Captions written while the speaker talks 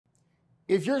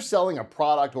If you're selling a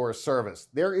product or a service,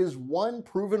 there is one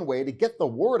proven way to get the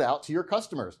word out to your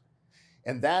customers,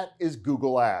 and that is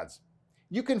Google Ads.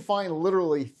 You can find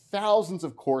literally thousands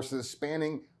of courses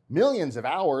spanning millions of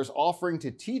hours offering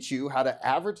to teach you how to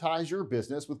advertise your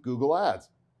business with Google Ads.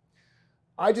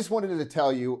 I just wanted to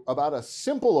tell you about a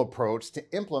simple approach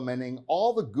to implementing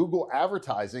all the Google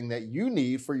advertising that you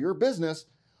need for your business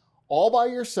all by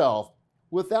yourself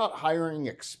without hiring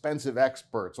expensive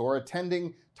experts or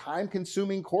attending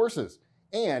time-consuming courses,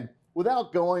 and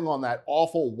without going on that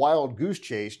awful wild goose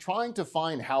chase trying to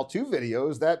find how-to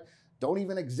videos that don't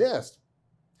even exist.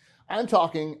 I'm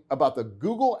talking about the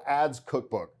Google Ads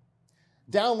Cookbook.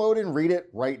 Download and read it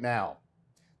right now.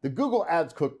 The Google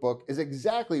Ads Cookbook is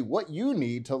exactly what you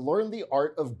need to learn the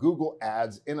art of Google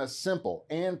Ads in a simple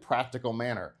and practical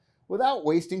manner without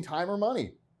wasting time or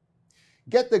money.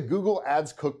 Get the Google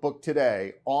Ads Cookbook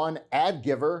today on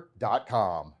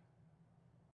adgiver.com.